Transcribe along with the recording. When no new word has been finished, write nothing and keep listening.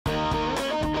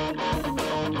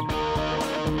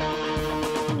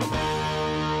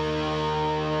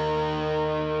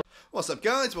What's up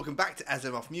guys, welcome back to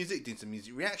Azimov Music, doing some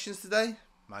music reactions today.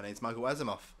 My name's Michael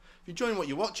Azimov. If you're enjoying what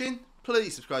you're watching,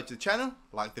 please subscribe to the channel,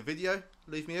 like the video,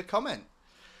 leave me a comment.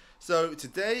 So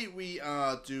today we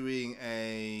are doing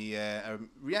a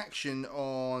reaction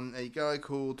on a guy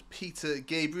called Peter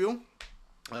Gabriel.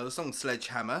 The song's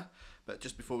Sledgehammer, but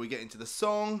just before we get into the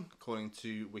song, according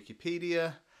to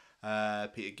Wikipedia,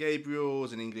 Peter Gabriel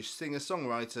is an English singer,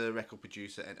 songwriter, record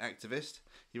producer and activist.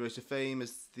 He rose to fame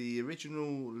as the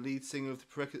original lead singer of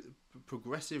the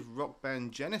progressive rock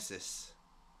band Genesis.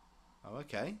 Oh,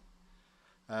 okay.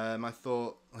 I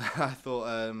thought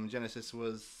Genesis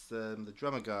was the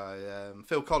drummer guy,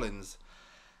 Phil Collins.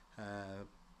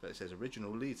 But it says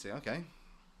original lead singer. Okay,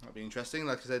 that'd be interesting.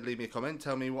 Like I said, leave me a comment.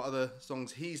 Tell me what other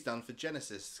songs he's done for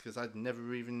Genesis, because I'd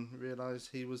never even realised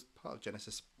he was part of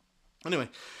Genesis. Anyway,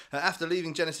 after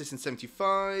leaving Genesis in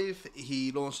 '75,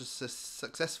 he launched a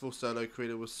successful solo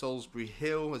career with Salisbury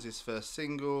Hill as his first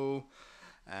single.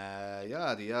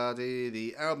 Yada yada.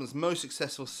 The album's most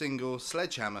successful single,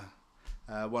 Sledgehammer,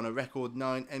 won a record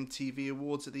 9 MTV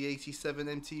awards at the '87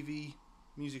 MTV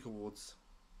Music Awards.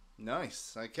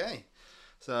 Nice. Okay.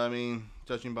 So, I mean,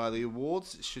 judging by the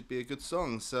awards, it should be a good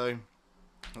song. So,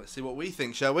 let's see what we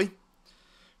think, shall we?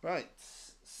 Right.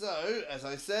 So, as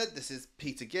I said, this is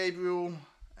Peter Gabriel,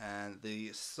 and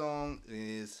the song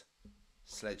is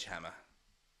Sledgehammer.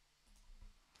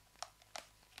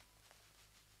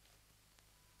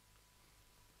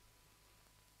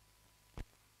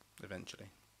 Eventually.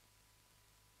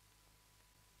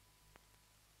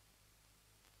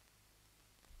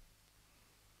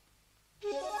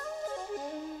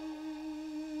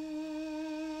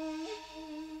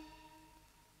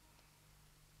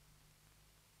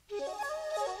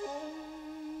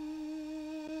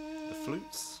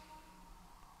 Flutes.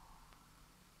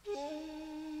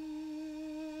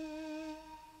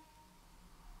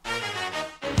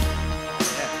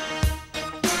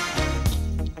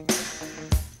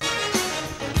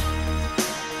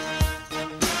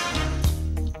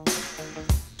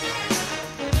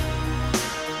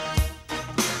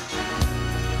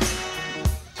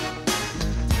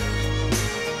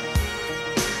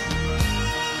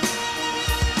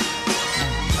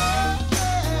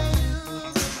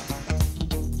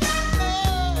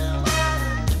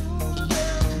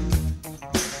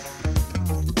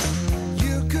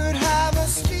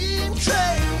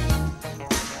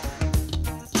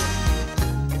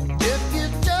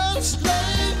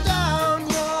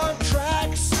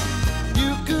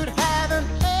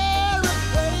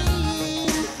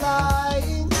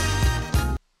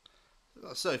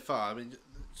 So far, I mean,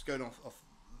 just going off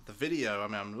the video, I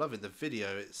mean, I'm loving the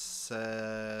video. It's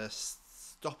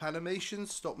stop animation,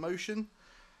 stop motion.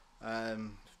 If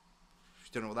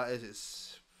you don't know what that is,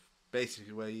 it's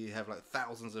basically where you have like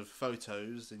thousands of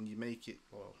photos and you make it,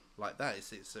 well, like that.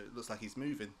 So it looks like he's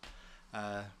moving.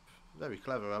 Very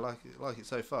clever. I like it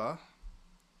so far.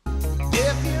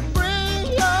 If you bring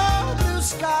your blue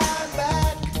sky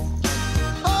back,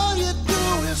 all you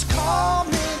do is call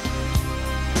me.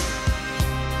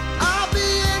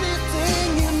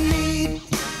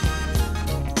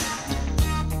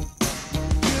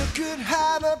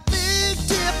 Have a big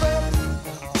dipper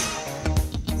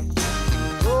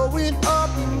going up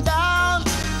and down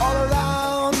all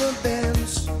around the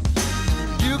bends.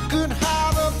 You could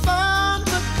have a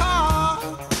bumper car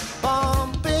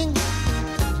bumping.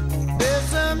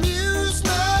 This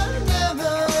amusement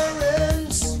never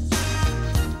ends.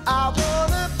 I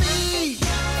wanna be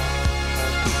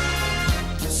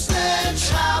the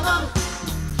sledgehammer.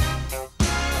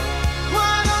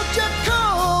 Why don't you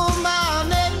call my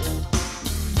name?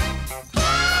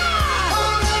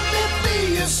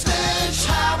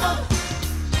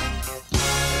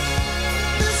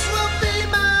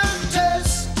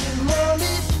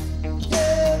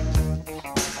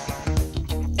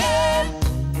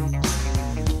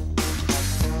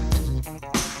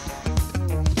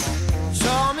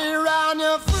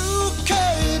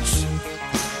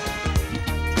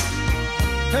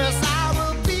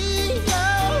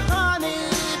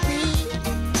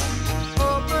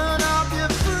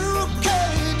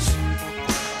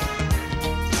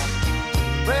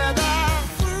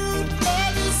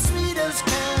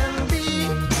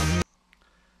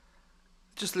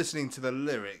 Just listening to the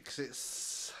lyrics,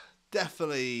 it's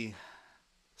definitely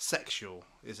sexual,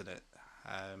 isn't it?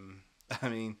 I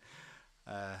mean,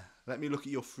 let me look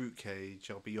at your fruit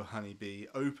cage, I'll be your honeybee,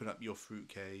 open up your fruit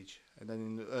cage. And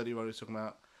then earlier on he was talking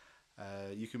about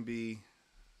you can be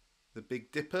the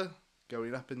Big Dipper,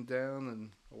 going up and down and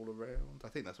all around. I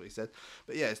think that's what he said.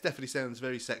 But yeah, it definitely sounds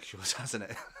very sexual, doesn't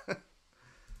it?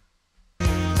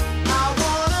 I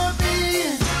wanna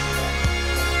be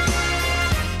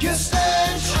your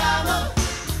sledgehammer.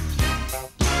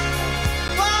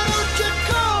 Why don't you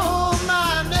call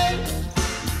my name?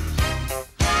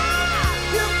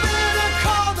 You better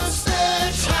call the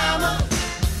sledgehammer.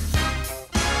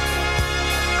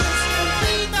 This will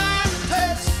be my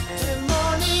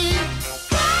testimony.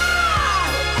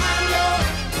 I'm your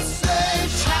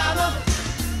sledgehammer.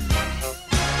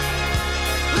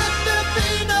 Let there be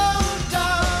no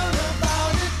doubt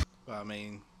about it. Well, I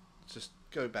mean, just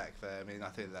go back there. I mean, I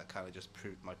think that kind of just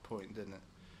proved my point, didn't it?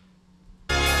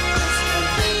 This will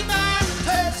be my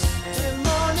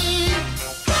testimony.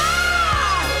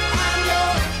 I'm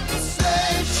your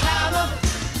sledgehammer.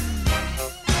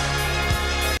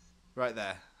 Right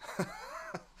there.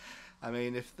 I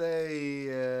mean, if they,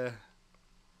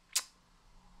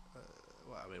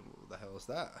 well, I mean, what the hell is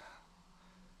that?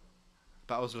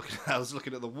 But I was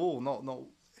looking at the wall, not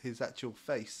his actual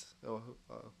face or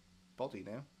body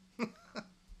now.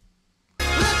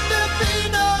 Let there be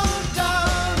no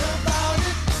doubt about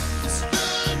it.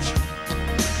 Sludge.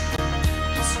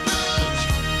 Sludge.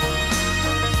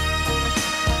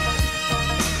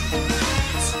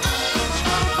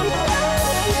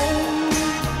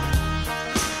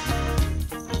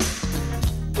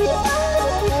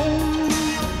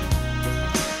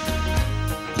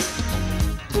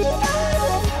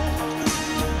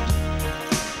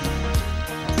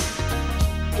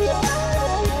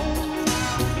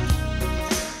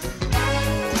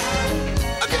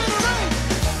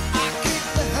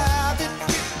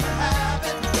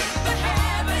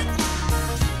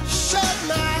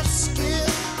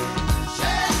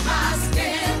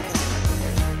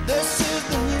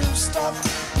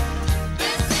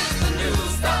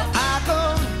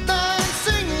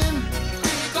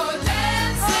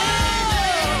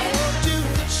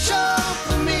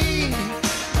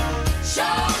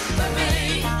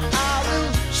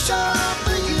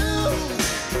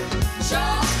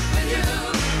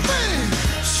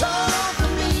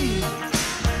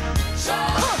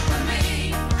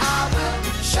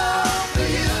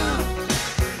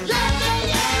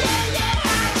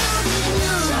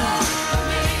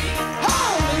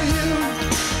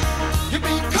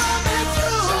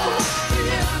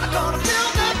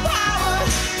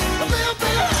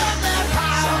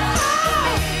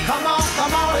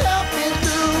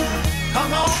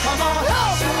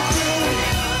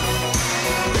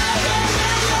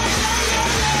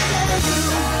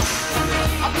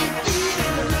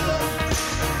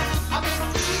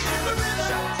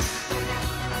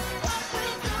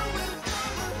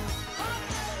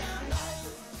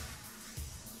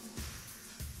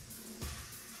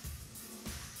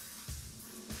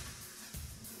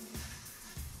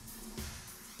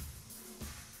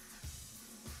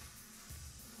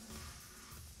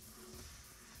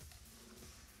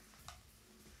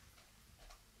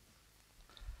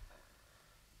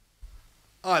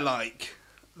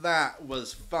 That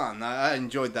was fun. I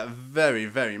enjoyed that very,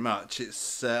 very much.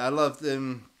 It's I love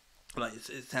them. Like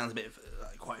it sounds a bit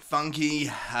quite funky.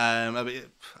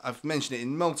 I've mentioned it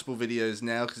in multiple videos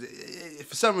now because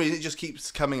for some reason it just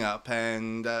keeps coming up,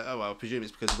 and I presume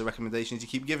it's because of the recommendations you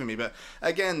keep giving me. But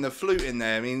again, the flute in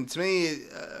there. I mean, to me,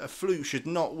 a flute should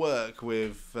not work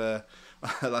with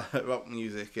like rock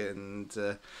music and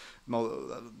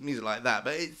music like that.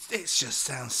 But it just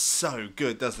sounds so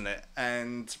good, doesn't it?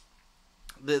 And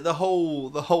the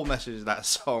whole message of that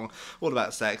song, all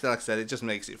about sex. Like I said, it just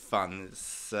makes it fun.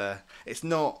 It's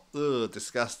not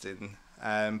disgusting,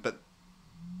 but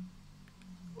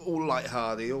all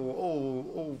lighthearted,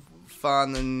 all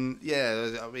fun, and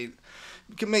yeah. I mean,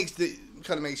 it kind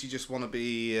of makes you just want to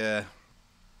be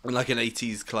like an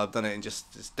 80s club, doesn't it? And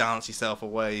just dance yourself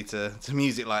away to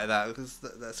music like that, because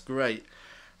that's great.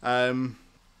 Yeah.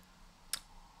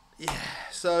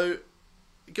 So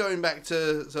going back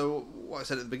to what I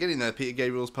said at the beginning there, Peter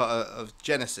Gabriel's part of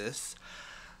Genesis.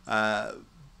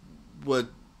 Were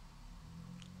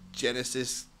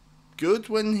Genesis good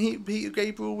when Peter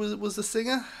Gabriel was the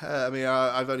singer? I mean,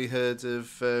 I've only heard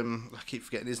of I keep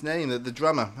forgetting his name, the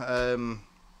drummer,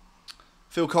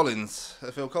 Phil Collins.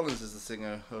 Phil Collins is the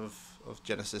singer of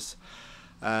Genesis.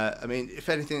 I mean, if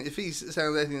he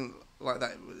sounds anything like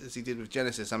that as he did with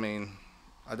Genesis, I mean,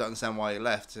 I don't understand why he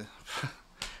left.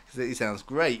 Because he sounds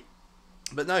great.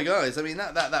 But no, guys, I mean,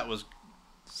 that was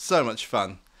so much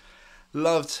fun.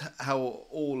 Loved how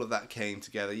all of that came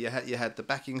together. You had the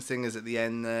backing singers at the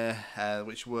end there,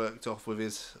 which worked off with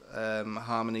his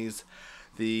harmonies,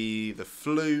 the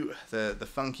flute, the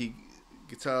funky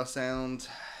guitar sound.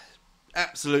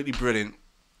 Absolutely brilliant.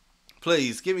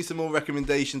 Please give me some more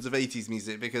recommendations of 80s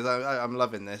music, because I'm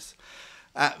loving this.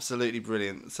 Absolutely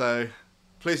brilliant. So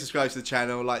please subscribe to the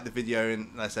channel, like the video,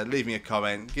 and like I said, leave me a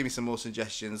comment, give me some more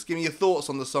suggestions, give me your thoughts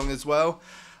on the song as well.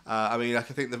 I mean, like,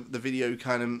 I think the video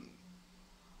kind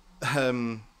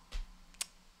of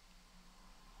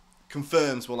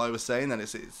confirms what I was saying, that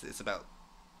it's about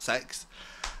sex.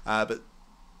 But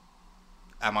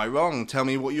am I wrong? Tell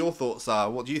me what your thoughts are.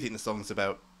 What do you think the song's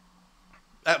about?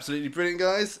 Absolutely brilliant,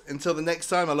 guys. Until the next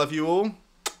time, I love you all.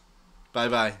 Bye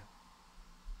bye.